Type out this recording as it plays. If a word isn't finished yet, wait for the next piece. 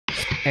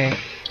Okay.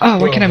 Oh,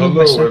 where can I move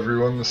hello myself?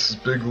 everyone, this is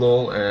Big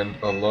Lol and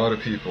a lot of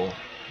people,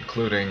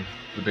 including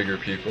the bigger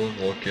people,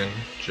 Vulcan,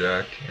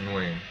 Jack, and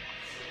Wayne.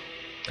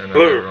 And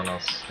then everyone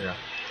else, yeah.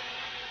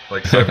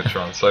 Like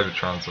Cybertron,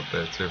 Cybertron's up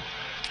there too.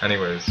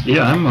 Anyways.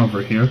 Yeah, I'm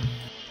over here.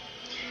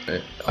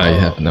 I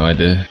have no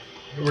idea.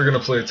 We're gonna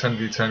play a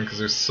 10v10 because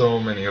there's so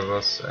many of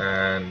us,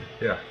 and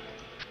yeah.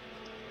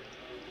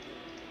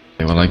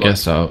 Okay, well, I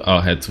guess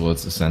I'll head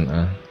towards the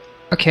center.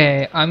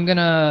 Okay, I'm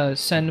gonna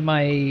send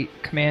my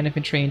command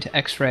infantry into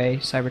X-ray,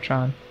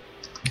 Cybertron.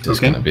 It's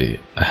gonna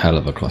be a hell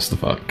of a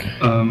clusterfuck.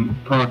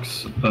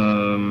 Prox,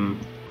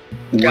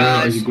 where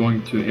are you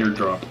going to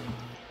airdrop?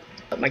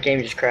 My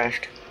game just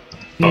crashed.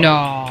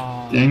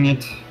 No. Dang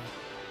it.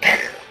 Are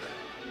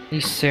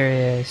you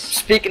serious?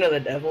 Speaking of the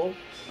devil.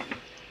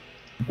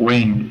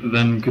 Wayne,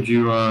 then could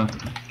you,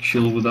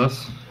 chill with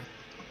us?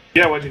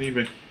 Yeah, why do you need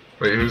me?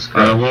 Wait, who's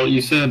crashed? Well,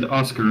 you said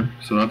Oscar,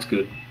 so that's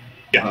good.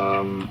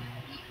 Yeah.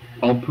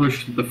 I'll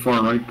push to the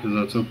far right because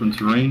that's open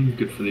terrain,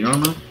 good for the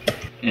armor.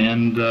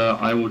 And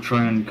I will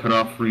try and cut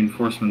off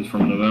reinforcements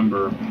from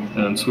November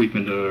and sweep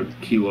into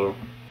Kilo.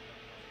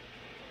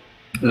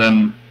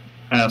 Then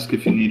ask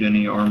if you need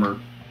any armor.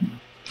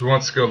 Who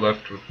wants to go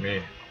left with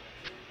me?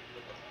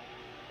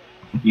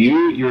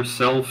 You,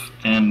 yourself,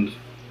 and...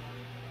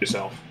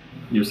 Yourself.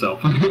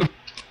 Yourself.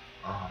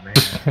 Oh man.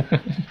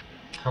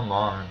 Come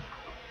on.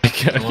 I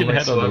can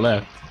head on the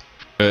left.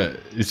 But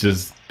it's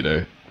just, you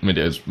know,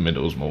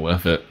 middle's more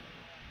worth it.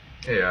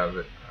 Yeah,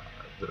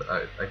 but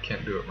I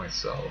can't do it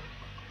myself.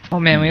 Oh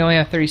man, we only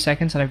have 30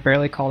 seconds and I've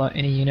barely called out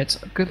any units.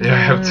 Good Yeah, I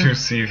have lord. 2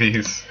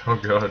 CVs. Oh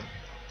god.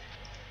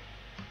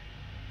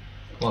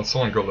 Come on,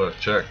 someone go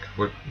left. Check.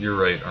 You're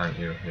right, aren't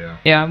you? Yeah.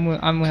 Yeah,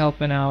 I'm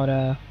helping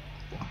out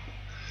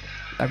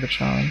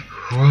Cybertron.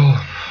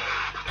 Well,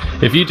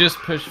 If you just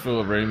push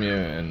for Romeo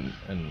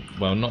and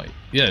well, not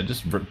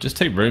just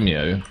take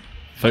Romeo,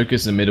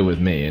 focus the middle with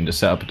me, and just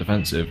set up a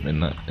defensive in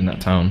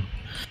that town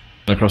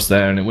across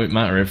there, and it won't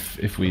matter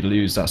if we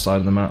lose that side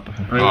of the map.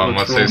 Right,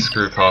 let's say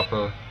screw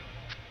Papa.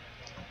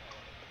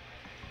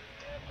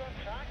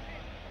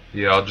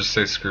 Yeah, I'll just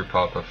say screw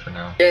Papa for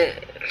now. Yeah.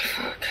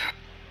 Fuck.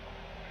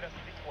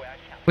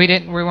 We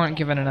weren't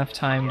given enough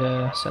time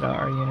to set out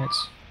our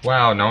units.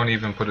 Wow, no one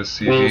even put a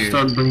CV. We'll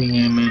start bringing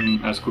him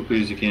in as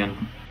quickly as you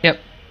can. Yep.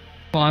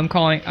 Well,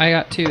 I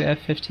got 2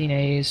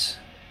 F-15As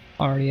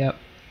already up.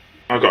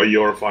 I've got a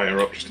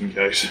Eurofighter up just in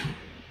case.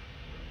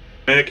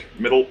 Meg,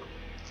 middle.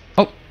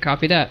 Oh,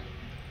 copy that.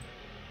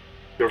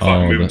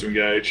 Eurofighter moving to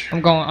engage.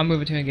 I'm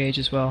moving to engage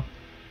as well.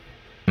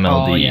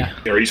 MLD. Oh yeah.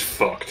 Yeah, he's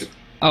fucked.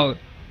 Oh,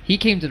 he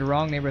came to the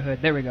wrong neighborhood.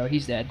 There we go.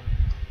 He's dead.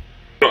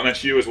 Got an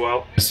SU as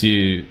well.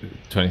 SU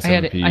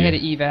 27 I had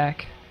an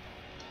evac.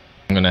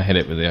 I'm gonna hit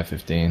it with the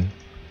F-15.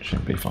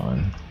 Should be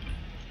fine.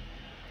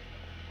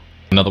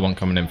 Another one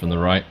coming in from the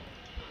right.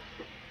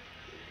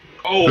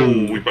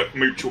 Oh, we both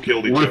mutual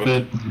killed each Worth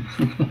other.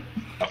 it.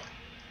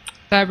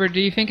 Cyber, do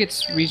you think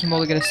it's reasonable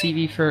to get a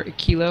CV for a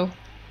kilo?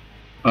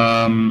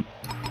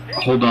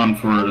 Hold on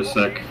for a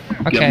sec.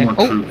 Okay. Get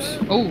more troops.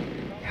 Oh,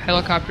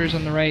 helicopters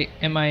on the right,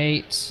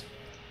 Mi-8s.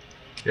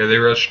 Yeah, they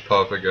rushed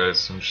Papa, guys,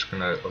 so I'm just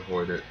gonna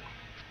avoid it.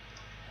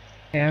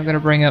 Okay, I'm gonna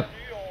bring up.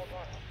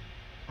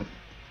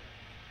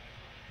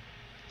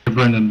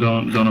 Brendan,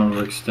 don't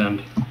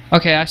overextend.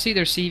 Okay, I see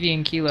their CV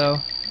and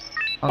kilo.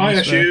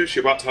 Hi SUs,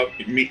 you're about to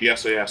meet the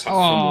SAS. Have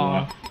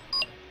fun with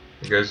that.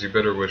 You guys, you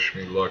better wish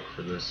me luck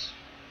for this.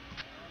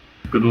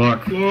 Good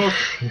luck. Yeah.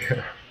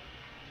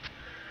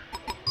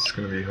 It's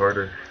gonna be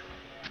harder.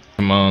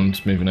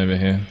 Command moving over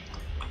here.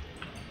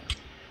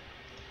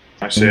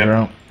 I see it.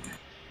 Out.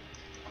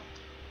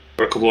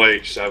 Got a couple of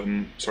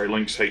H7, sorry,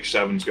 Lynx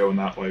H7s going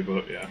that way,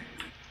 but yeah.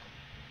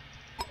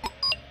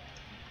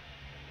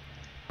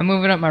 I'm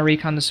moving up my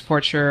recon to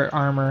support your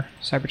armor,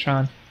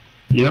 Cybertron.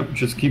 Yep,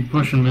 just keep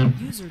pushing, man.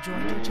 User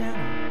joined your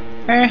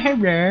channel.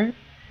 Hello.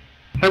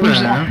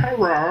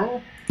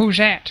 Hello. Who's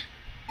that?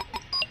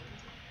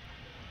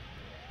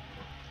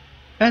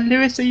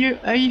 Lewis, are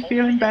you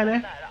feeling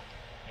better?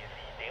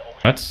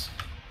 What?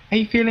 Are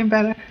you feeling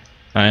better?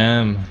 I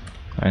am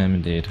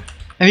indeed.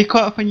 Have you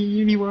caught up on your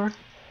uni work?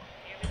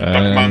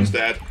 That man's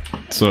dead.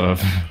 Sort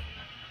of.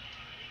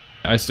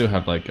 I still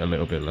have like a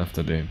little bit left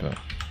to do, but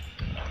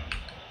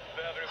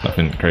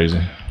nothing crazy.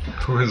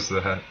 Who is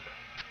that?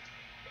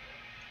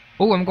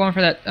 Oh, I'm going for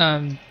that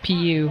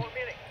PU.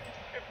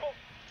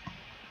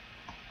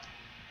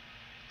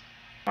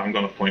 I'm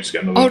gonna point to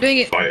get another Oh dang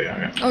it! fight,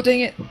 yeah. Oh dang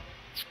it!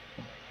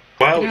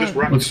 Well, Yeah. this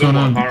wrecked What's going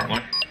someone on?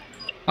 apparently.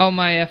 Oh,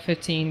 my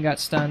F-15 got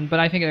stunned,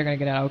 but I think they're gonna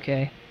get out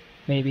okay.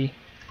 Maybe.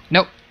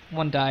 Nope,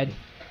 one died.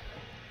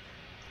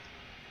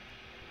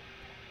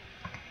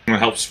 I'm gonna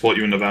help support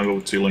you in November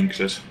with 2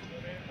 Lynxes.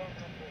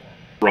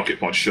 Rocket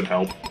pods should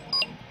help.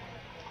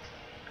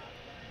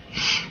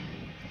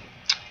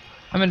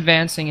 I'm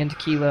advancing into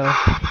Kilo.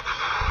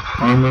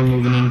 Armor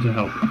moving in to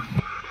help.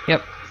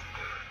 Yep.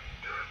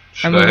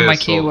 Should I'm moving I my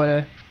assault- Kilo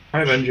to...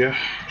 Hi, Avenger.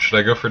 Should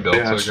I go for Delta,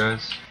 Yes.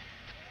 guys?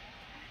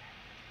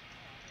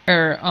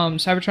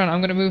 Cybertron,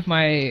 I'm gonna move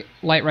my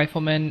light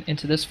riflemen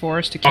into this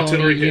forest to kill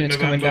Artillery any hit units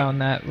coming November. down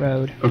that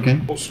road. Okay.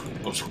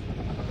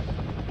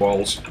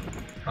 Walls.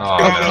 Oh,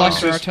 Go, no.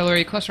 Cluster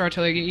artillery,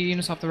 get your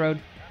units off the road.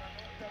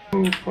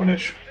 Oh,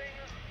 punish.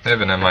 I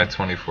have an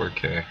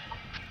MI-24K.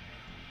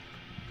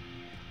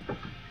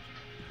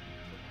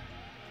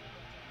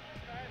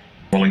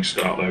 Rolling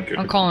start there, good.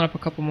 I'm calling up a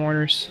couple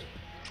mortars.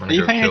 I'm Are gonna you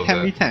go playing a kill that.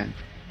 10v10?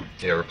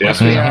 Yeah, we're Yeah.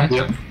 playing Yeah. that.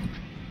 Yep.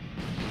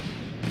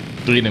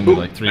 Leading with Ooh,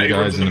 like 3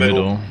 Abrams guys in the in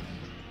the middle.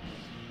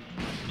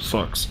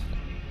 Sucks.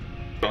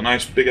 Got a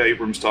nice big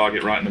Abrams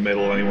target right in the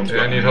middle. Anyone's Yeah,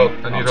 got I need any help. I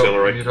need help.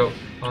 artillery. I need help.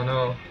 Oh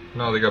no.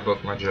 No, they got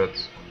both my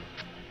jets.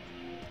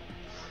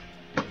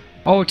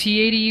 Oh,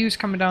 T-80U's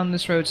coming down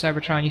this road,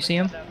 Cybertron. You see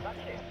him?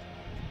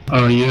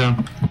 Oh,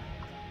 yeah.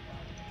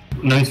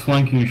 Nice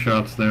flanking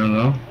shots there,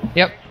 though.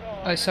 Yep.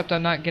 Except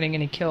I'm not getting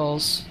any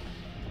kills.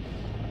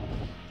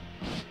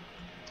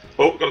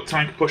 Oh, got a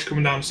tank push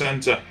coming down the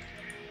centre.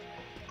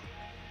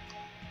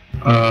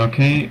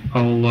 Okay,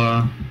 I'll,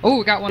 Oh,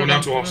 we got one Going down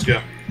of to them.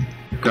 Oscar.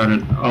 got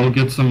it. I'll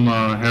get some,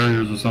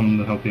 Harriers or something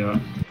to help you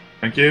out.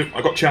 Thank you.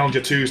 I got Challenger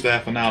 2s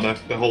there for now.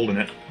 They're holding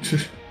it.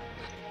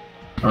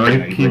 Alright,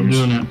 Okay, keep Abrams.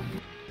 doing it.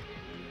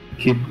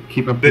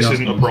 Keep up This the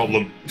isn't a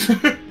optimism.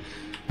 problem.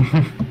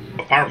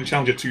 Apparently,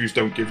 Challenger 2s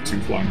don't give two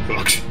flying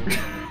fucks.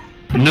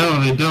 No,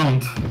 they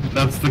don't.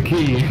 That's the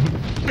key.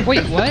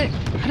 Wait, what?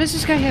 How does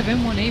this guy have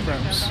M1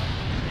 Abrams?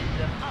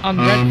 On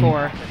Red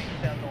 4.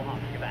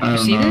 I don't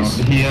see know. this?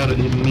 He had it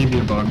maybe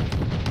a bug.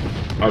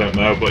 I don't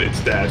know, but it's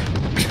dead.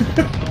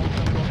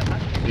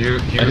 He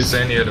was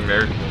saying he had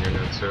American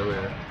units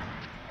earlier.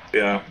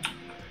 Yeah.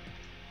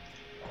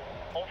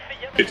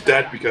 It's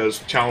dead because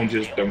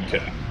Challengers don't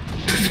care.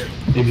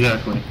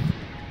 Exactly.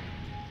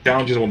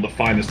 Challengers are one of the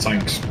finest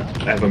tanks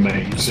ever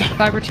made. So.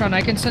 Cybertron,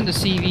 I can send a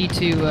CV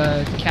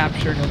to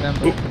capture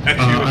November. Ooh, I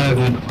have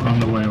it on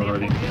the way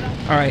already.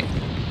 Alright.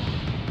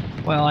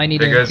 Well, I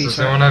need Hey to guys, increase does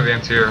anyone have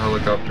anti-air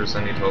helicopters?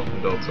 I need help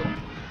in Delta.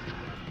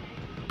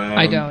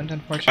 I don't,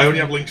 unfortunately. I only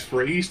have Lynx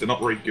Freeze, they're not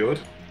very good.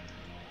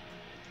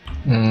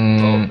 Oh,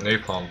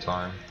 napalm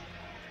time.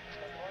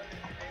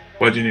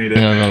 Where do you need it?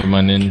 Yeah, I got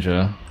my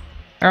ninja.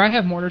 Or I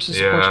have mortars to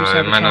support you, Yeah,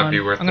 Cybertron. it might not be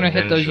worth I'm gonna the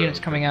hit those ninja, units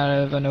coming out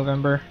of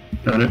November.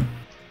 Got it.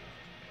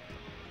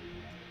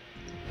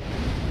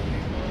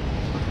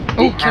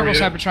 Oh, Ooh, careful, Harrier.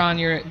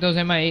 Cybertron! Those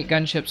MI8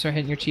 gunships are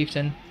hitting your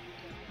chieftain.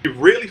 You're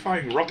really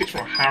firing rockets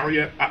from a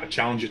Harrier at a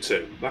Challenger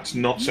 2. That's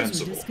not User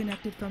sensible.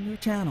 disconnected from your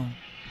channel.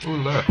 Ooh,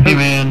 look. Hey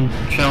man,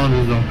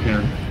 challengers don't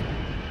care.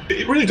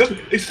 It really doesn't.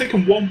 It's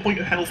taken 1 point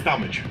of health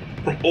damage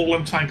from all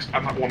them tanks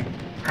and that one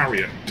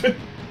Harrier.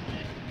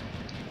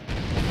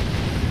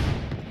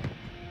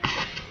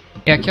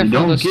 Yeah, You careful of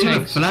don't those get a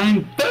tanks.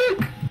 flying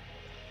fuck!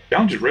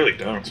 Challengers really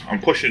don't.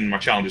 I'm pushing my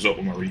Challengers up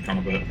on my recon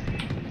a bit.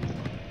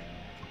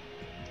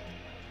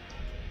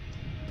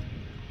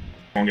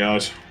 Come on,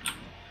 guys.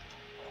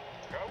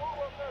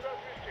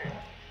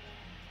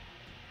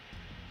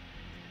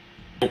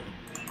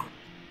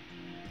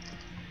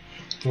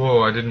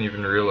 Whoa, I didn't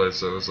even realize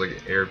that was like an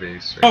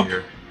airbase right Oh.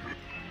 here.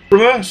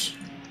 Reverse!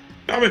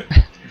 Damn it!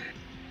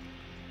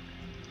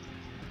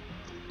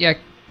 Yeah,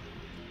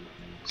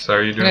 So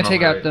are you I'm doing gonna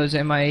take alright? out those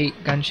MI8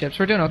 gunships.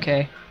 We're doing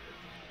okay.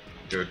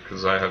 Good,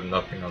 because I have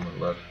nothing on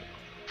the left.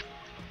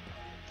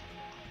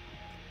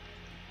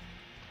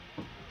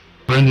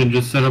 Brendan,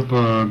 just set up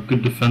a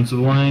good defensive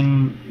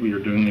line. We are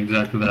doing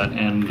exactly that,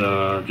 and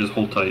just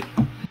hold tight.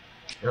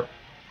 Yep.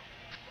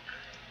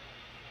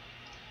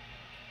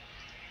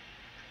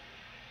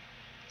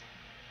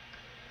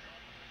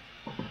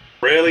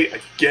 Really?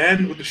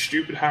 Again with the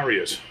stupid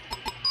Harriers?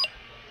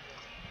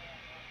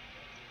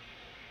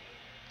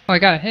 Oh, I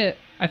got a hit.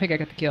 I think I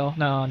got the kill.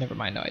 No, never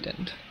mind. No, I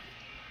didn't.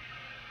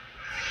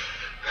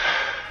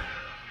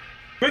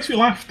 Makes me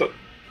laugh that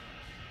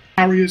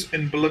Harriers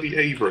in bloody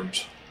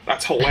Abrams.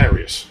 That's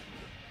hilarious.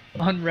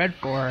 On Red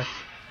 4.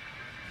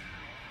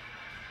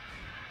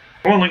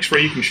 Come on, Lynx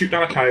Free, you can shoot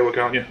down a Kiowa,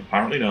 can't you?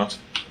 Apparently not.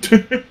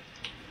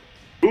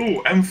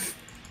 Ooh,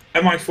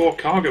 MI4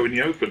 cargo in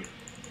the open.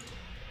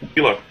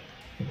 Kilo.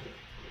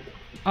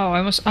 Oh,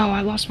 I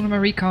lost one of my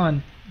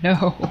recon.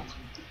 No.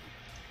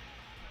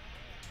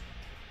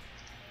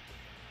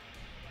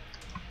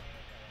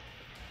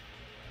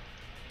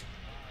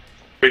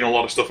 Bring a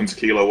lot of stuff into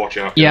Kilo, watch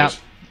out, Yeah. guys.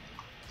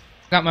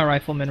 Got my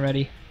riflemen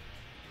ready.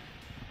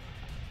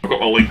 I've got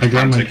my Lynx I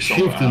got my take some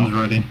chieftains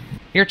out. ready.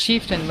 Your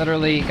chieftain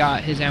literally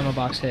got his ammo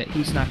box hit.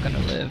 He's not gonna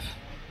live.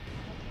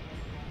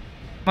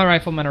 My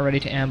riflemen are ready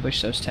to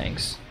ambush those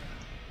tanks.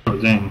 Oh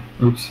dang.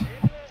 Oops.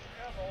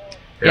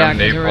 Yeah, I'm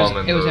 'cause it was-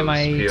 napalming it was those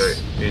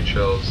MI8s.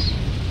 HLs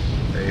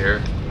right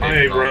here. Hi,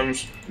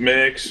 Abrams.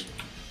 Mix.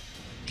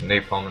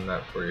 Napalming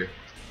that for you.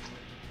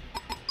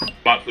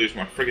 About to lose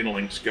my friggin'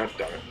 Lynx,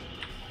 goddammit.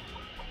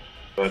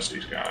 First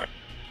these guys.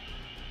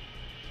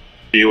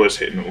 He was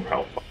hitting them with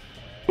Hellfire.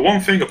 The one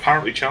thing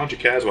apparently Challenger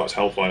cares about is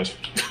Hellfires.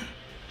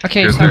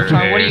 Okay, Because their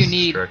Cybertron, what do AA you is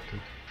need? distracted.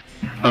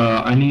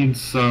 I need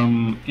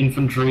some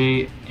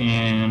infantry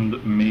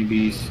and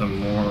maybe some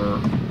more.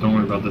 Don't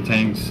worry about the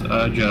tanks.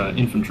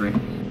 Infantry.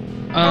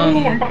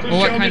 I'm back to Well,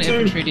 what Challenger kind of 2.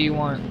 infantry do you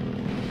want?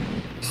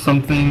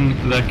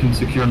 Something that can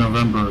secure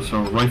November,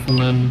 so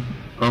riflemen,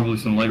 probably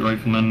some light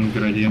riflemen,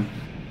 good idea.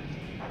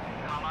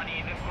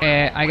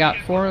 I got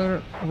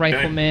 4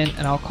 riflemen,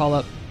 and I'll call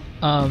up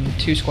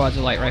 2 squads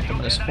of light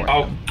riflemen to support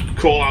I'll them.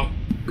 call out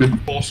Good.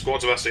 4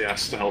 squads of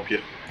SAS to help you.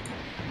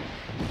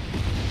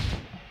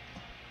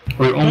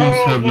 We almost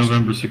No, have what's-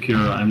 November secure,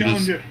 I'm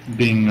just Challenger.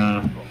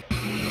 being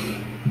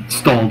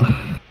stalled.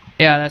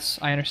 Yeah,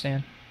 I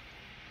understand.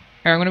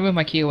 Here, I'm gonna move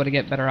my Kiowa to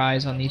get better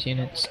eyes on these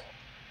units.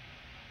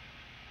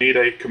 Need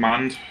a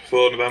command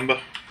for November.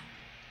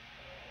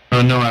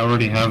 No, I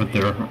already have it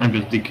there. I'm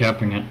just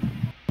decapping it.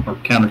 Or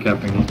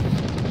countercapping it.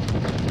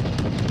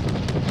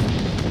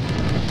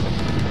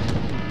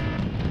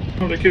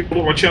 Oh, they kicked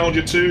all my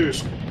Challenger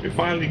 2s. We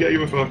finally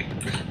gave a fuck.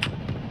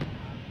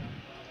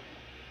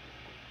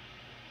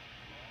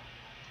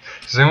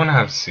 Does anyone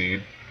have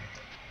seed?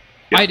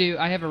 Yeah. I do.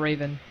 I have a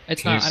Raven.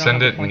 It's Can not. you I don't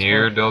send have it the points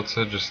near for it.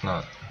 Delta? Just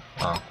not.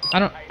 Oh. I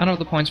don't have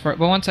the points for it,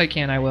 but once I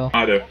can, I will.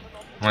 I do.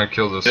 I might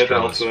kill those Yeah,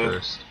 Strellas Delta.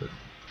 first. But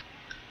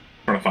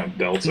Trying to find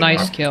Delta.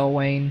 Nice now. kill,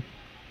 Wayne.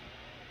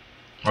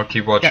 I'll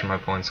keep watching Yeah. my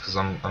points because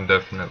I'm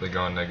definitely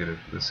going negative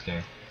this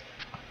game.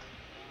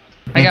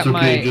 I got It's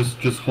okay, my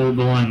just hold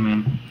the line,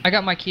 man. I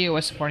got my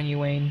Kiowa supporting you,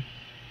 Wayne.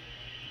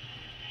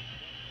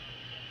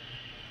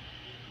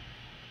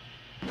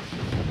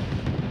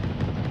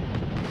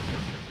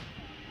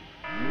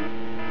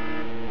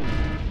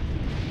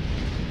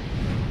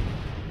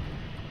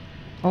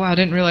 Oh wow, I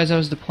didn't realize I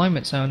was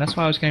deployment zone. That's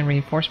why I was getting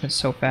reinforcements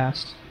so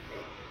fast.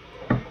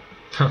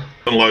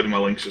 Unloading my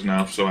links just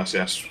now, so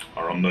SS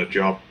are on the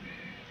job.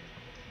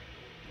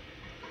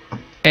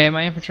 Okay,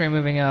 my infantry are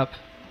moving up.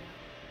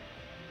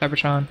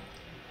 Cybertron,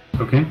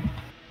 Okay.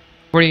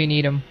 where do you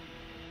need them?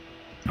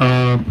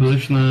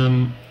 Position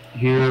them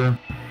here,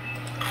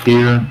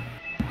 here,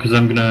 because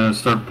I'm gonna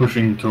start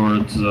pushing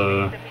towards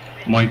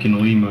Mike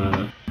and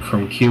Lima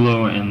from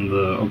Kilo and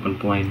the open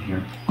plain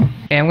here.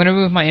 Okay, I'm gonna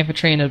move my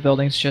infantry into the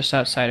buildings just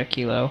outside of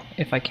Kilo,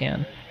 if I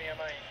can.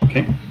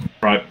 Okay.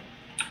 Right.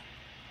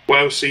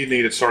 Well, seed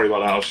needed. Sorry about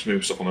that. I'll just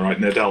move stuff on the right.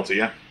 Near Delta,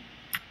 yeah?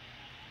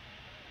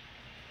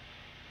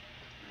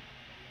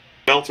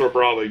 Delta or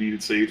Bravo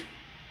needed seed.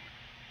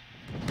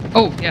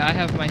 Oh, yeah, I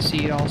have my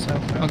seed also.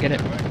 I'll get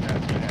it.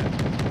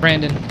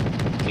 Brandon,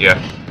 Yeah.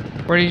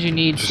 where did you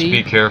need Just seed?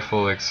 be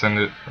careful. Like send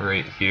it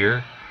right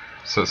here,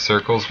 so it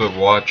circles. But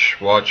watch,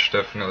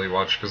 definitely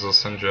watch, because they'll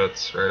send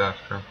jets right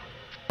after 'em.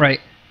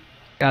 Right.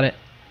 Got it.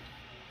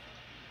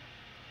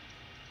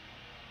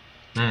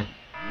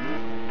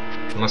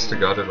 Must have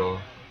got it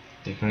all.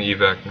 You can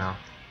evac now.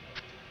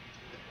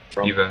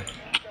 From- Evac.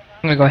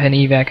 I'm gonna go ahead and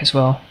evac as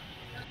well.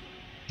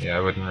 Yeah, I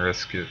wouldn't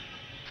risk it.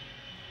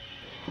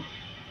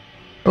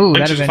 Ooh, that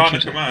Links is found in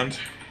adventure. command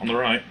on the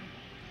right.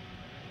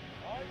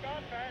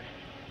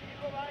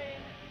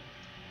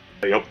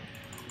 There you go.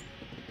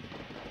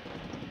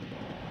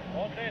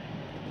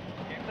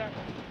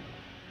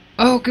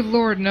 Oh, good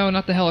lord, no,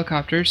 not the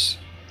helicopters.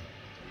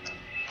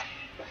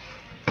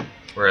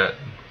 We're at.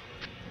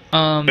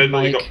 Middle,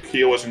 you Like, got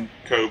Kiowas and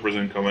Cobras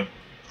incoming.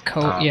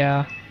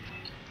 yeah.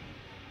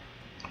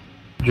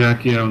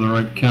 Jack, you have the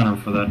right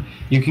counter for that.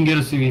 You can get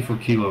a CV for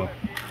Kilo.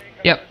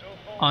 Yep,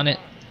 on it.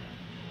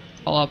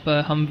 Call up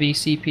a Humvee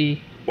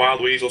CP.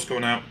 Wild Weasel's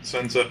coming out,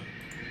 centre.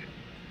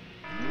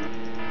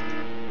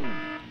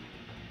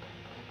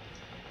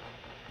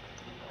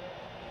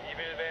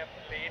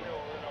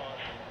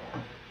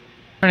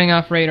 Turning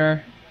off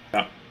radar.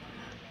 Yeah.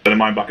 Turning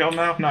mine back on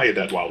now. Now you're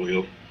dead, Wild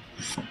Wheel.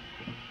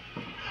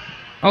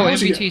 Oh,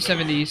 How's he MBT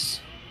 70s.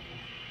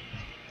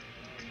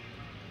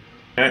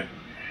 Okay.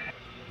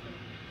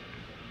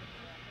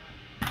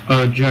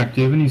 Jack,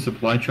 do you have any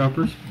supply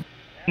choppers?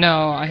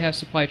 No, I have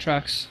supply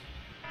trucks.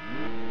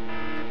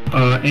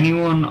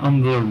 Anyone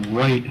on the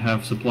right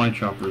have supply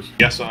choppers?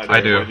 Yes, I do.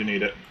 I do. Why do you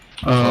need it?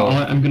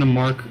 I'm gonna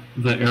mark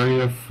the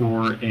area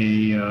for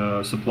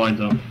a supply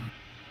dump.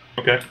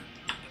 Okay.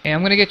 Okay,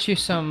 I'm gonna get you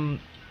some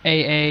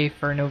AA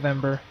for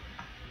November.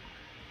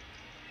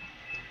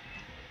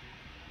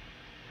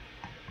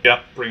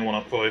 Yeah, bring one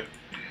up for you.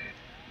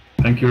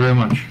 Thank you very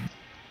much.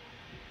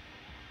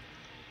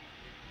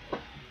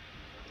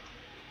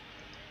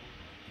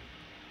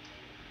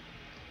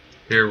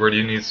 Here, where do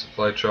you need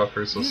supply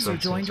choppers? I'll User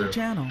send some joined your too.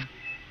 channel.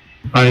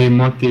 I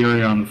marked the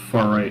area on the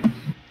far right.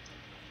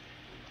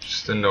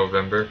 Just in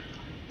November.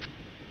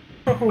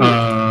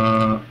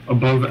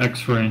 Above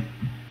X-ray.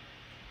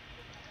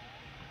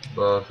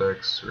 Above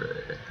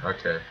X-ray.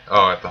 Okay.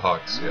 Oh, at the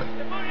Hawks.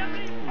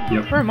 Yeah.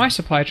 Yep. Where are my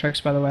supply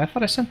trucks, by the way? I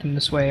thought I sent them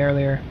this way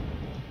earlier.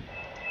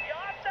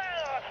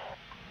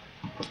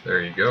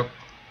 There you go.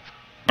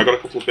 I got a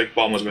couple of big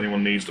bombers if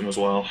anyone needs them as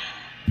well.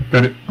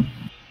 Got it.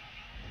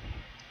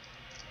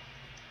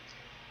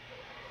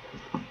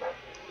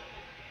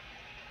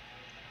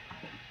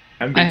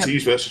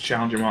 MBTs versus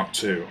Challenger Mark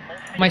II.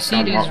 My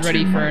seed Mark is ready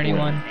II for might win.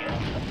 anyone.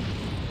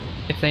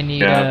 If they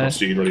need Yeah, I've a... got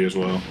seed ready as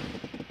well.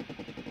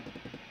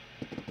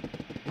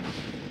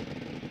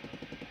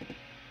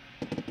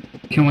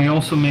 Can we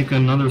also make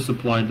another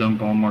supply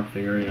dump? I'll mark the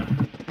area.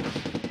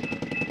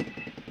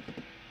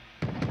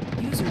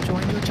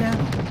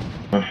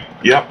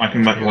 Yep, I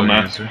can make one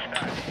there. User.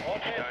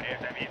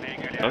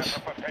 Yes.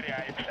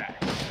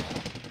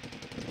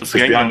 What's Just the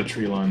game behind going? the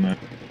tree line there.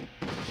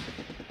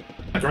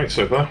 Great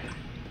so far.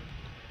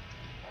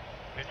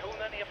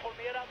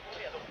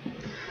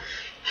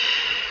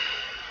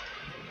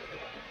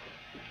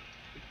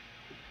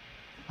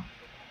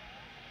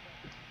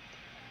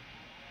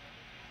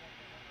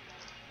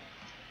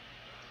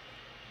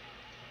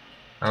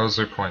 That was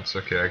their points.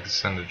 Okay, I can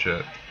send a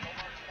jet.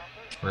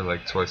 We're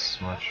like twice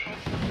as much.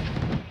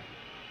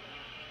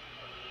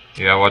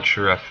 Yeah, watch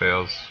your F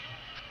fails.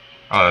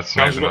 Oh, that's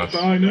not Guys even about to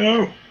us. die,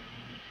 no!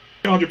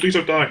 Challenger, please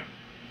don't die.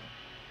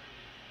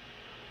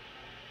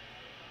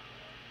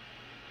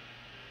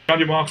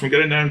 Challenger marksman,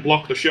 get in there and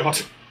block the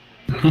shot.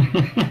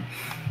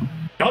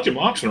 Challenger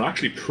marksmen are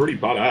actually pretty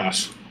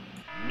badass.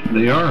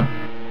 They are.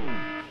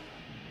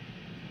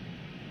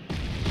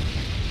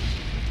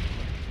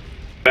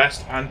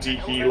 Best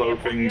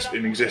anti-helo things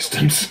in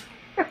existence.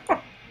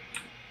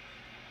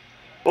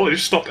 Oh, they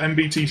just stopped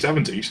MBT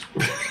 70s.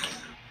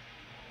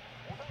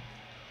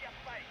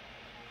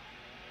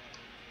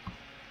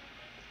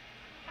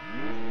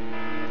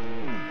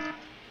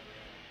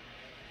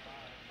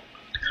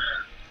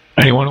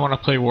 Anyone want to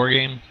play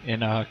Wargame in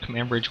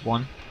Command Bridge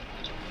 1?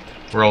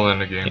 We're all in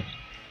the game.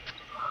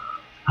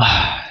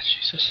 Ah,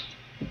 Jesus.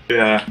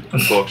 Yeah,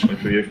 unfortunately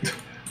for you.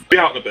 Be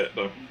out in a bit,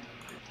 though.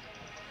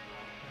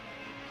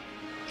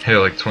 Hey,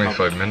 like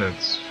 25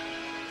 minutes.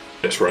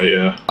 That's right,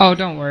 yeah. Oh,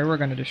 don't worry, we're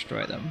gonna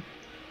destroy them.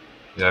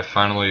 Yeah, I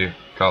finally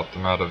got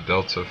them out of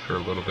Delta for a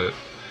little bit.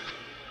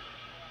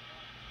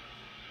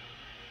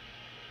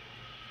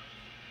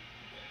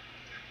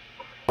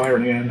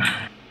 Firing in.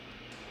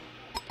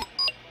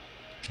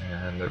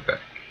 And they're back.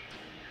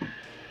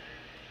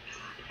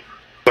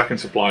 Second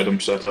supply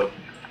dump setup.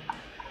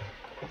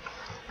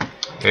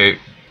 Hey,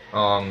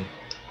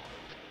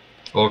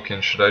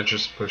 Vulcan, should I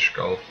just push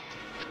golf?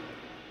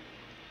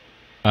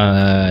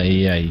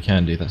 Yeah, you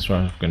can do. That's what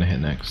I'm gonna hit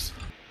next.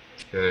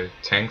 Okay,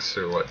 tanks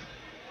or what?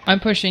 I'm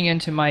pushing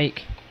into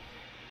Mike.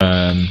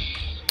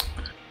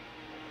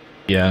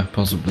 Yeah,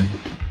 possibly.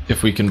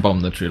 If we can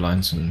bomb the tree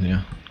lines, and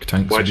yeah,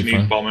 tanks Where will do be you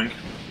need fine. bombing?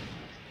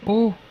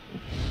 Ooh,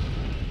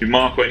 You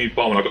mark where you need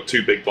bombing. I've got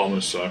 2 big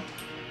bombers, so.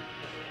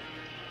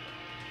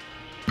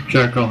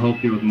 Jack, I'll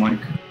help you with Mike.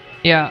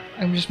 yeah,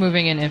 I'm just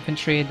moving in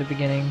infantry at the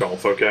beginning.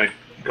 Golf, okay.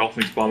 Golf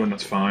needs bombing,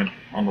 that's fine.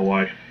 On the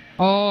way.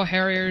 Oh,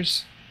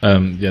 Harriers.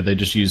 Yeah, they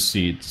just use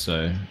seeds,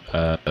 so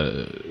there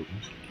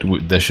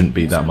shouldn't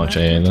be that much AA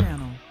in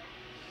them.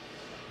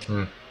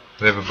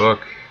 They have a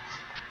book.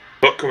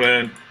 Buck coming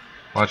in.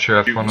 Watch your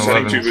You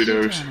sending 2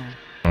 F-111s.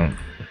 videos.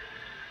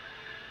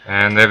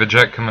 And they have a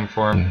jet coming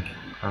for him.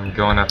 I'm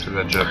going after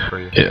that jet for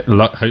you. Yeah,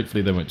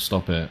 hopefully they won't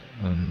stop it.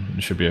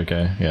 It should be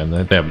okay. Yeah,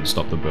 they haven't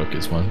stopped the book.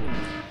 It's fine.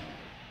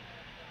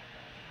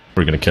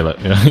 We're gonna kill it.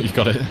 Yeah, you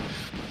got it.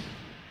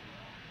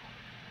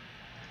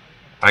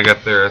 I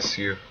got their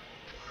SU.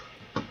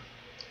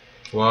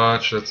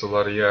 Watch, that's a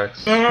lot of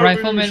yaks.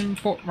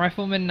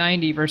 Rifleman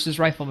 90 versus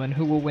Rifleman.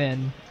 Who will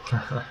win?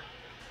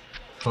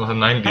 Well, the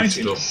 90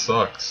 still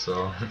sucks,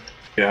 so...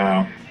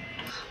 Yeah.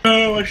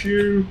 Oh,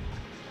 SU.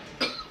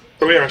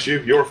 Come here,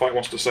 SU. Eurofight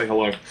wants to say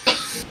hello.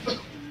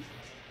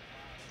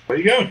 Where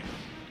you going?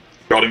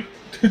 Got him.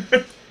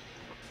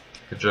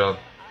 Good job.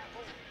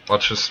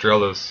 Watch the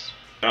Strelos.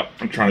 Oh,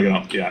 I'm trying to get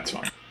up. Yeah, it's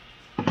fine.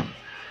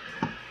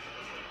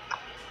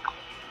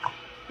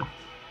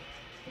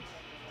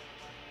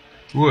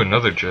 Ooh,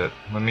 another jet.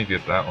 Let me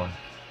get that one.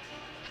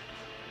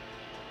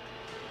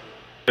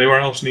 Anywhere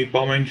else need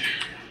bombing?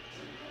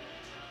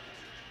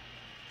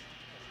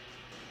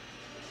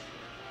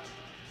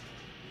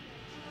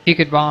 If you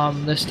could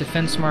bomb this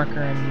defense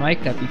marker and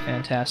Mike, that'd be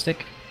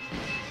fantastic.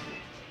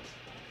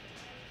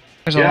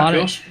 There's a Yeah, lot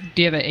of of. course.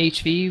 Do you have a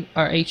HV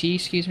or HE?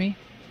 Excuse me.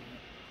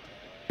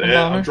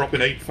 Yeah, bomber? I'm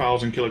dropping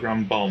 8,000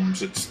 kilogram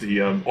bombs. It's the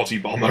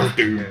Aussie bomber of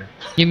doom.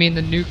 You mean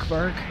the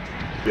Nukeberg?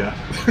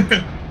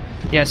 Yeah.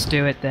 Yes,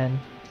 do it then.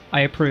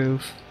 I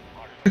approve.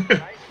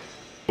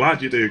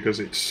 Glad you do, because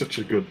it's such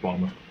a good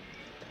bomber.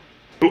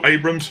 Oh,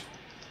 Abrams.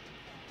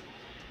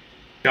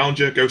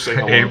 Challenger, go say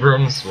hello.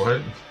 Abrams?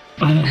 What?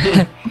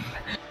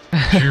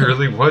 Did you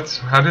really? What?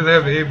 How do they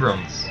have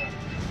Abrams?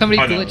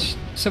 Somebody I know. glitched.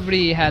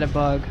 Somebody had a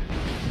bug.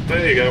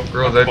 There you go.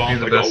 Bro, That's that'd be bomb.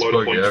 the I got a best load of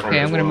bug points ever. from Okay, it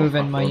I'm as gonna well. move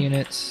in Have my fun.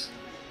 units.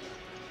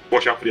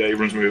 Watch out for the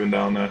Abrams moving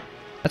down there.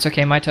 That's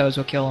okay. My toes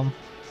will kill him.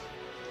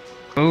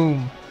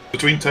 Boom.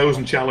 Between Toes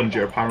and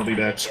Challenger, apparently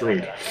they're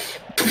screwed.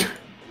 Jack,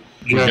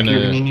 gonna-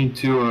 you're gonna need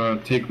to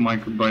take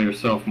Mike by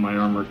yourself. My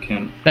armor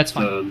can't That's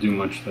fine. do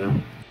much there.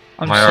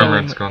 I'm My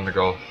armored's going to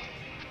golf.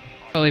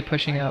 slowly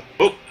pushing up.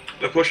 Oh,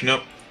 they're pushing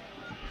up.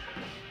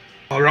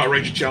 Oh, they're out of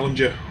range,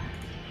 Challenger.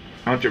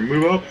 Challenger,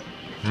 move up.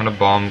 I'm gonna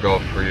bomb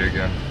golf for you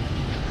again.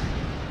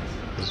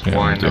 'Cause Yeah,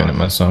 why I'm doing not? it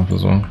myself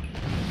as well.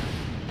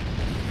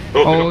 Oh, they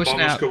Oh, got bombers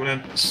snap. coming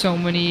in. So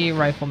many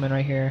riflemen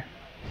right here.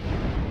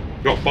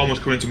 Got bombers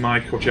coming to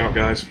Mike. Watch out,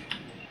 guys.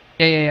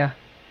 Yeah.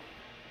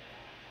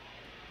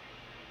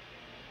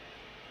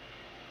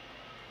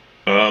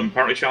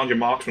 Apparently Challenger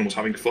Marksman was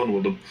having fun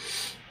with them.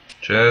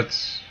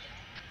 Jets.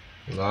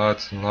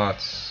 Lots and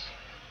lots.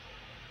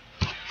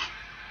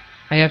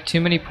 I have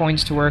too many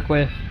points to work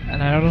with,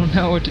 and I don't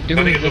know what to do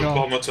Sending with it another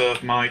all. bomber to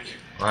Mike.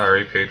 I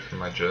already paid for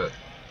my jet.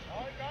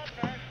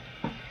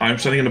 I'm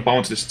sending in a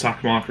bomber to this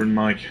attack marker and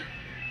Mike.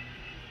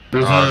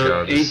 There's Oh a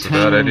god, this is a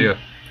 810 bad idea.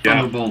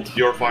 Yeah, Thunderbolt.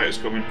 your fighter's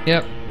coming.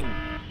 Yep.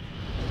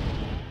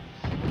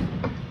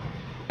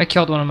 I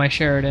killed one of my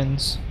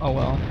Sheridans. Oh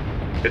well.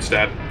 It's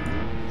dead.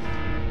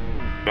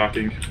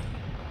 Backing.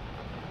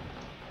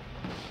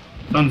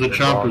 Tons of There's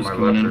choppers all my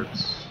coming in.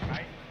 leopards.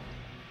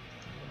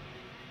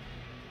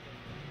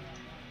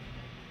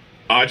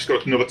 I just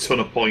got another ton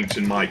of points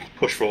in Mike.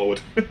 Push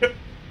forward. I'm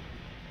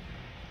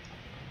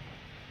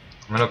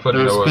gonna put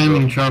They're Noah's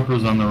spamming up.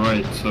 choppers on the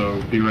right,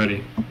 so be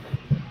ready.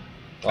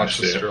 Watch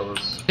the I see it.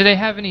 Strillas. Do they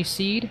have any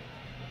seed?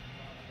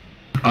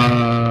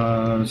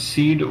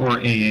 Seed or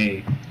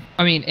AA?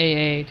 I mean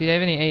AA. Do they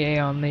have any AA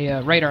on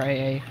the right or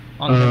AA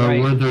on the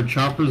Were right? there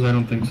choppers? I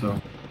don't think so.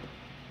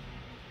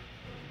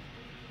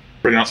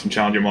 Bring out some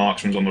challenger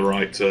marksmen on the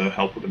right to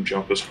help with them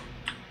choppers.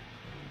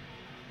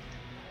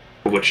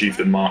 Couple of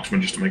chieftain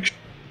marksmen just to make sure.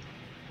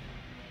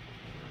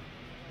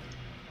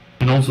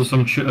 And also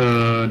some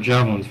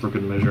javelins for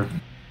good measure.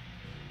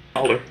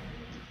 I'll do.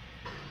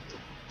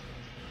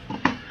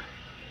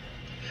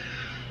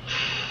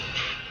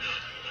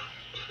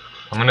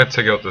 I'm gonna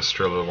take out the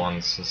Strilla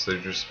ones since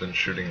they've just been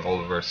shooting all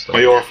of our stuff.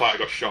 My Eurofighter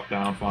got shot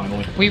down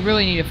finally. We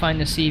really need to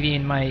find the CV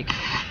and Mike.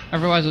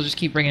 Otherwise, we'll just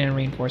keep bringing in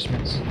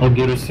reinforcements. I'll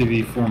get a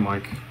CV for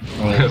Mike.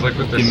 Well, Like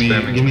with the give me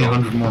spamming golf.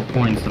 100 more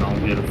points and I'll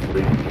get it for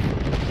you.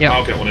 Yep.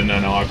 I'll get one in there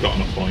now. I've got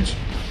enough points.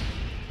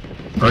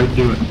 Alright,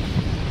 do it.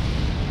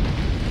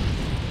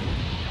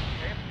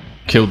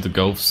 Killed the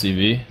Golf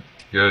CV.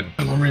 Good.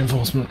 And on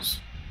reinforcements.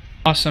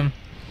 Awesome.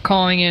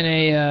 Calling in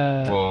a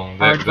Well,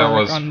 hard that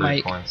forward was on 3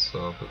 Mike. points,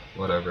 so but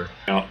whatever.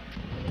 Yeah.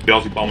 The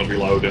Aussie bombers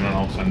reloading and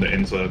I'll send it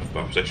into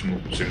that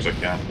position as soon as I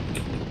can.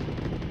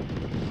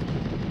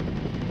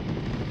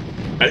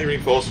 Any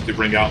reinforcements they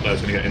bring out there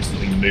is going to get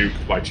instantly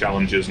nuked by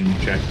challengers and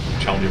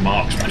challenger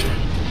marksmen.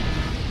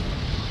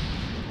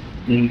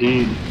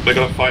 Indeed. They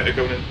got a fighter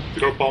going in.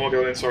 They got a bomber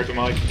going in. Sorry to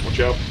Mike. Watch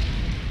out.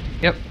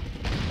 Yep.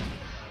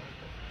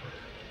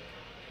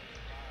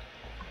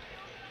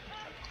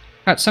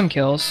 Got some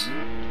kills.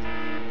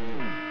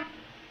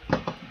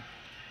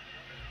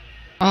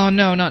 Oh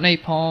no, not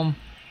napalm.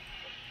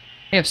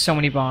 They have so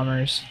many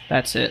bombers.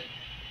 That's it.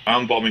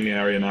 I'm bombing the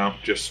area now.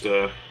 Just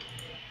I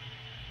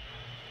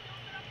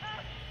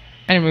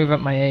need to move up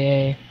my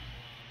AA.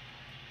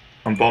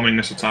 I'm bombing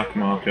this attack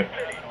marker.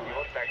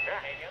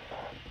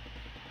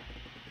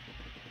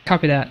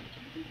 Copy that.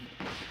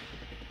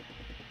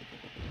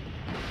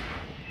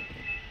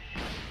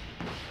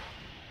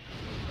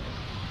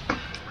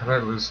 How did I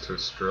lose to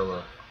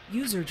Strilla?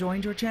 User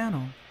joined your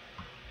channel.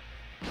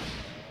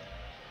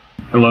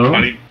 Hello?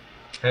 I need.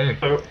 Hey,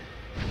 Oh,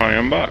 I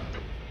am back.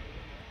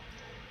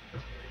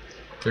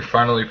 they're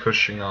finally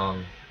pushing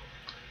on.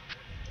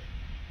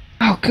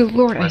 Oh, good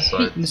lord, I My hate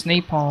side. this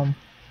napalm.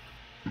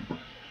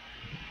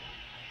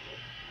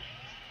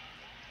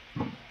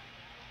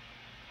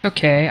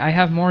 Okay, I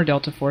have more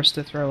Delta Force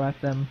to throw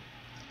at them.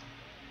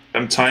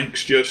 them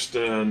tanks just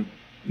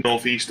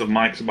northeast of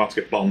Mike's about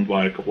to get bombed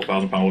by a couple of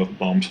 £1,000 worth of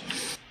bombs.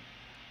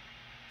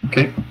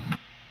 Okay.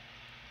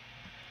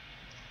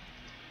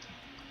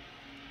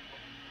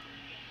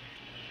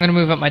 I'm gonna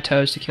move up my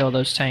toes to kill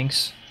those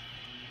tanks.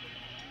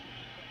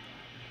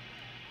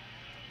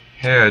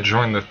 Hey, I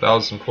joined the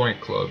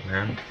 1,000-point club,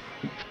 man.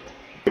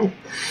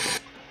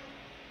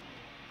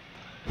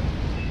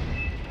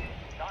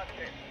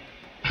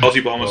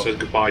 Aussie bomber says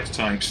goodbye to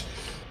tanks.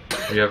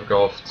 We have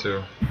golf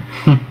too.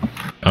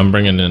 I'm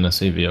bringing in a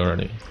CV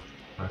already.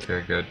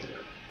 Okay, good.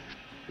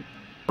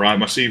 Right,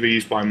 my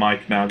CV's by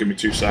Mike now. Give me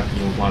 2 seconds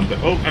and we'll land it.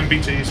 Oh,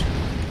 MBTs.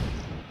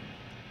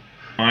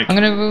 Mike. I'm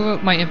gonna move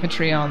up my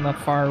infantry on the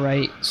far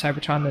right,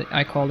 Cybertron that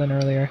I called in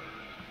earlier.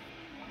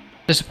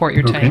 To support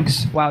your Okay.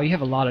 tanks. Wow, you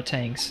have a lot of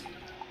tanks.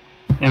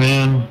 Hey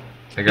man.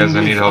 Hey guys, I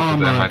need English help with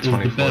the armor is the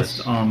MI-24s.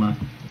 best armor.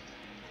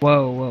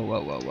 Whoa, whoa,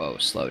 whoa, whoa, whoa,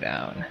 slow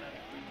down.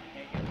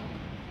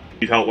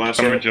 Need help where,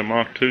 Coming sorry? to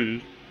Mark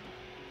 2.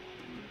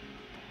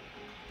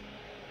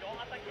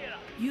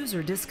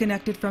 User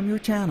disconnected from your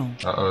channel.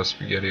 Uh-oh,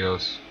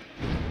 SpaghettiOs.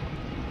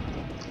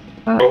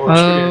 Oh,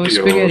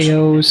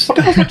 SpaghettiOs. What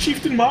the hell's a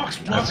chieftain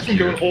marksman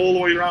going all the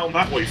way around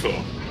that way for?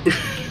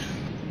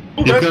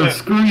 Oh, there's Because that.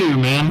 screw you,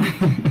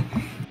 man.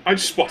 I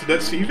just spotted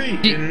that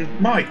CV Do-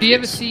 in Mike. Do you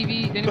have a It's-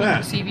 CV? Did anyone have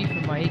a CV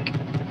for Mike?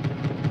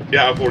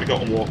 Yeah, I've already got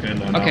one walking in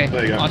there now. Okay,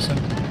 There you go. awesome.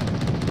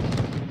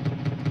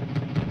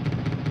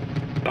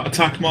 That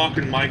attack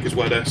marker in Mike is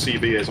where their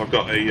CV is. I've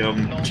got a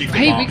chieftain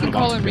Hey, we marker can about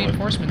call to in kill it.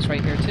 reinforcements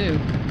right here too.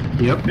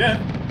 Yep. Yeah.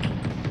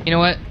 You know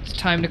what? It's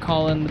time to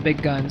call in the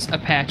big guns,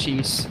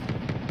 Apaches.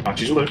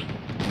 Apaches will do.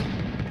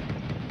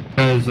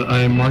 Guys,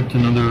 I marked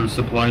another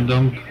supply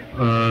dump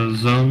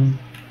zone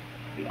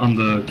on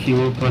the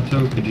Kilo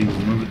Plateau. Could you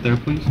move it there,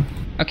 please?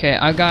 Okay,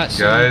 I got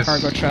some Guys,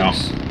 cargo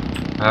trucks.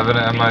 I have an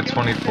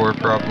MI-24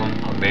 problem,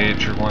 a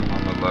major one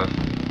on the left.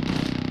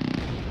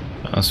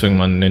 I'll swing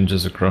my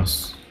ninjas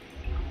across.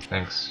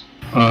 Thanks.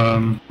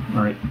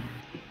 Alright.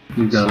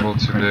 You It's a got little it.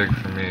 too big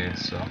for me,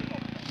 so.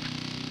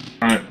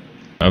 Alright,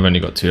 I've only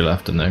got 2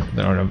 left, and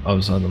they're on the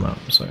other side of the map,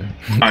 so.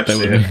 I Stay see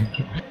with it.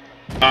 me.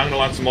 I'm gonna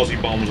land some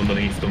Aussie bombs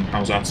underneath them.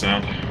 How's that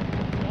sound?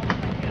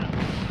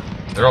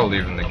 They're all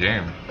leaving the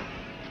game.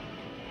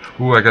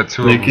 Ooh, I got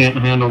 2 They of them. can't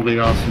handle the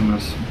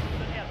awesomeness.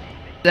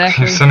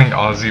 Exactly. You're sending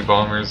Aussie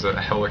bombers at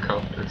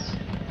helicopters.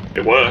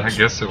 It I works.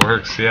 guess it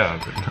works,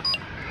 yeah. But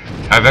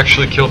I've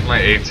actually killed my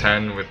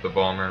A-10 with the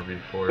bomber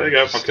before. There you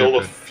go, I Stupid. killed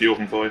a few of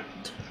them for you.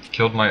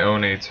 Killed my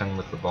own A-10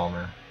 with the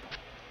bomber.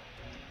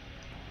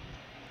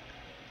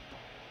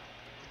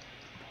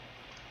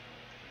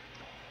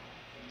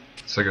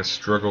 It's like a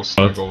struggle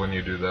when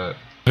you do that.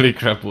 Holy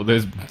crap, all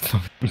those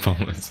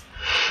bombers.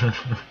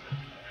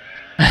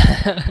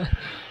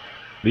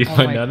 Leave Oh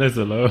my my- nanas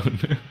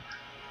alone.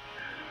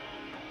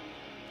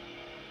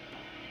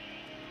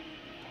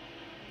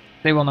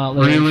 They will not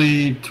live.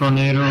 Really,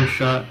 tornado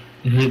shot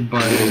hit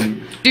by.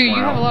 Dude, you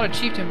have a lot of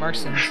chieftain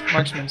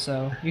marksmen,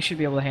 so you should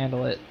be able to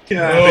handle it.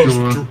 Yeah, Oh. they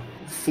just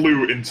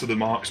flew into the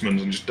marksmen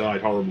and just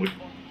died horribly.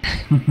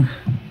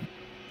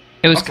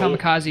 It was That's all.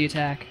 kamikaze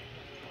attack.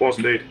 Was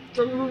indeed.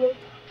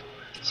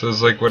 So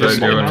it's like what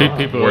Just I do in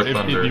People, War if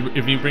Thunder.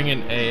 if you bring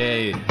in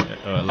AA,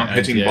 or like I'm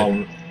hitting anti-air,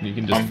 bomb. you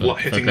can just I'm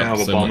hitting fuck now up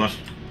with a so bomber. much.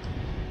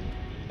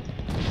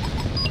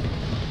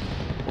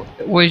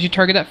 What did you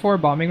target that for? A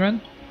bombing run?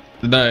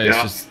 No, it's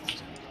Yeah. just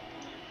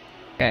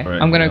Okay,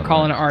 Right, I'm gonna yeah,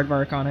 call right. an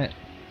aardvark on it.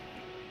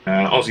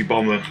 Aussie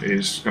bomber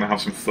is gonna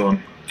have some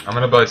fun. I'm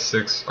gonna buy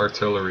 6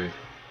 artillery.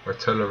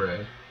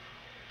 Artillery.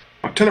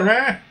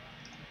 Artillery!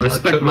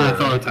 Respect my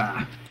Artillery.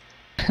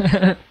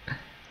 authority.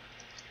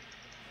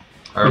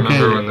 I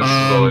remember when this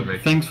was all I'd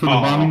make. Thanks for the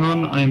Aw. bombing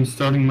run. I am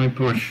starting my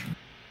push.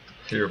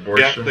 Your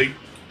Yeah, abortion.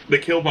 they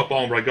killed my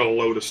bomber. I got a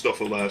load of stuff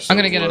up there. So I'm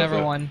gonna get it was another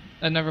worth it. one.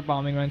 Another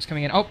bombing run's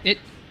coming in. Oh, it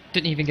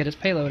didn't even get its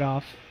payload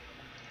off.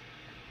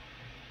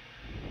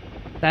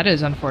 That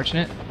is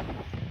unfortunate.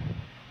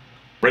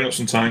 Bring up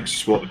some tanks to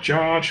support the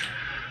charge.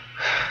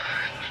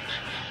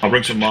 I'll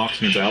bring some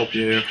marksmen to help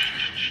you.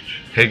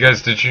 Hey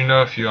guys, did you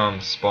know if you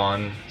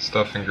spawn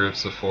stuff in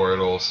groups of 4,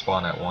 it'll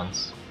spawn at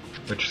once,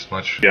 which is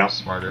much Yeah.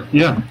 smarter.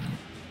 Yeah.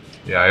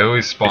 Yeah, I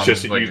always spawn It's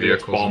just that like usually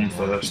it's vehicles. bomb and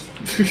more. first.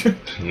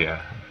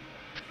 Yeah.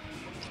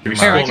 If you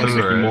Here, I spawn can-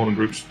 in more than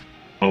groups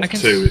of I can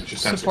 2, it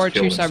just tends to support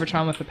kill you, them.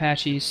 Cybertron, with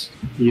Apaches.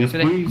 Yes, Do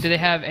they, please. do they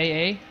have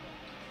AA?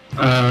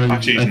 I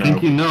Apaches, think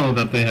no. you know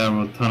that they have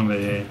a ton of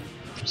AA.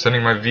 I'm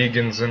sending my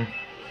vegans in.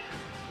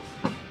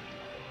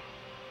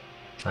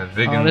 My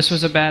vegans. Oh, this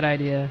was a bad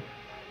idea.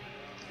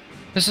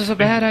 This is a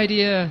bad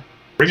idea.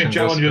 Bring in Tunguskos.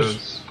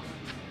 challenges.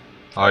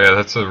 Oh yeah,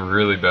 that's a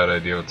really bad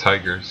idea with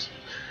tigers.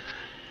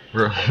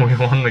 Bro, we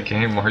won the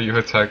game. Why are you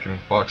attacking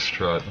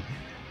Foxtrot?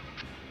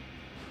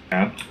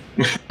 Yeah.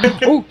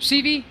 Oh,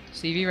 CV!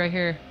 CV right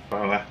here.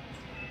 Well,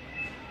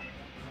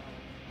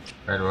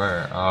 Right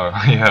where? Oh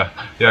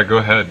yeah. Go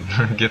ahead.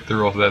 Get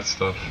through all that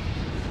stuff.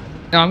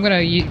 No, I'm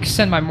gonna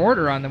send my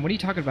mortar on them. What are you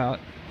talking about?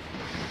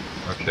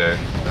 Okay,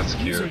 that's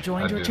cute. User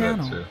joined I your do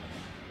channel. that too.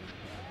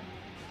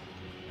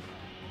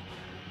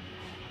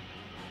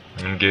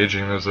 I'm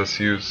engaging those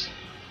SUs.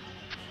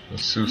 The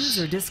User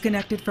SUs.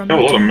 disconnected from I have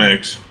a your lot of channel.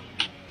 MiGs.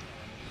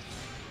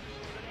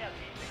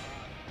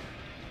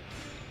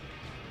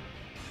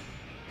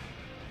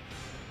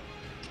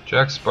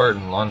 Jack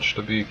Spartan launched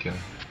a beacon.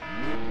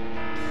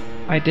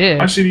 I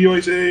did. I see the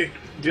UAZ.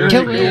 Yeah,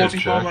 Kill kill it. Aussie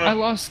Jack. bomber. I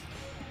lost.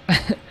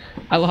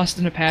 I lost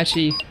an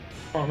Apache.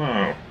 Oh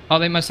no. Oh,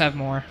 they must have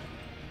more.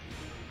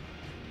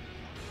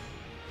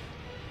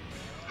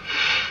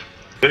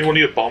 Does anyone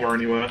need a bomber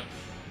anywhere?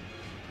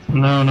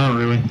 No, not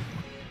really.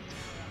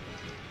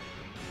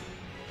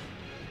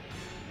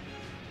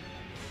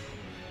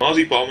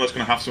 Aussie bomber's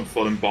gonna have some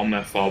fun and bomb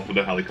their fob with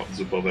the helicopters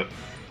above it.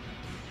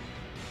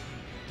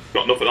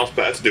 Got nothing else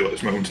better to do at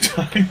this moment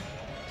in time.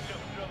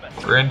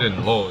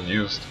 Brandon Lowell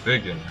used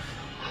vegan.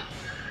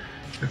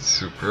 It's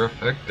super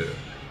effective.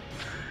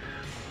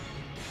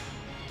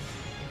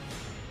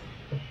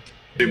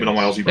 Zooming on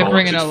my Aussie They're bomber.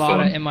 bringing it's a lot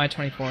fun. of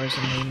MI-24s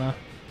in Lima.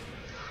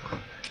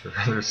 They're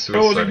Oh,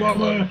 suiciding they a lot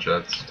bomber. of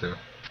jets too.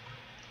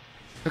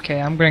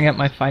 Okay, I'm bringing up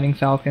my Fighting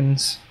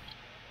Falcons.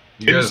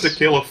 You Insta guys,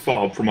 kill a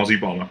fob from Aussie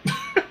bomber.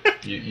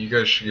 you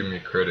guys should give me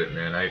credit,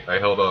 man. I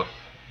held off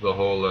the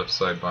whole left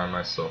side by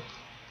myself.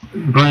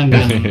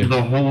 Brandon,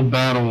 the whole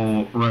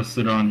battle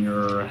rested on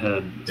your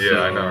head.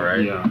 Yeah, I know,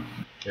 right? Yeah.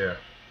 Yeah,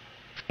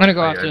 I'm gonna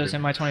go I after those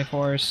did-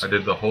 MI-24s. I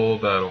did the whole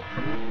battle.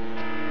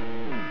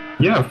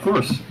 Yeah, of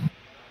course.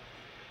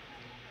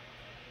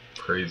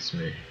 Praise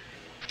me.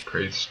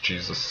 Praise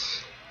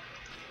Jesus.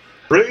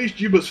 Praise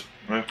Jibus.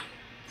 Right.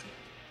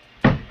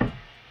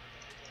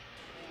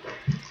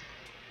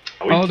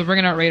 Oh, they're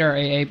bringing out radar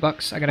AA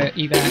bucks. I gotta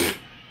evac.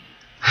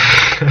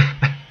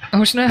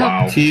 Oh snap!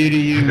 Wow. T to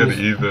You got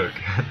you. an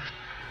evac.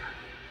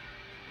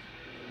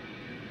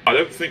 I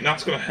don't think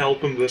that's going to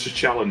help them versus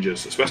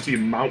challenges, especially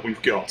the amount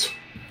we've got.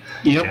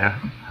 Yep.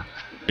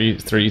 Yeah.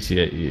 3 to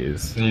 8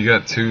 years. And you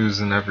got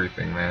 2s and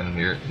everything, man.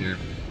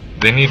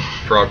 They need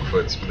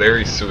frogfoots, but they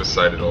already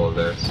suicided all of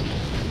theirs.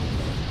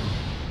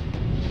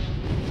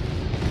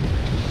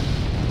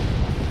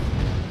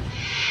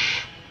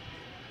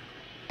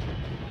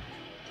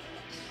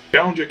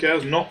 Challenger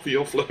Kaz, not for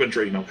your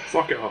flippantry. Now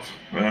fuck it off.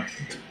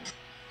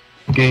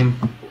 Game.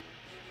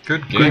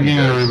 Good Good game, game,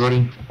 guys.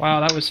 everybody. Wow,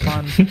 that was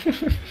fun.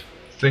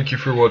 Thank you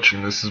for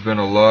watching. This has been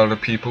a lot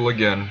of people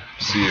again.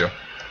 See ya.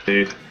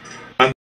 Indeed.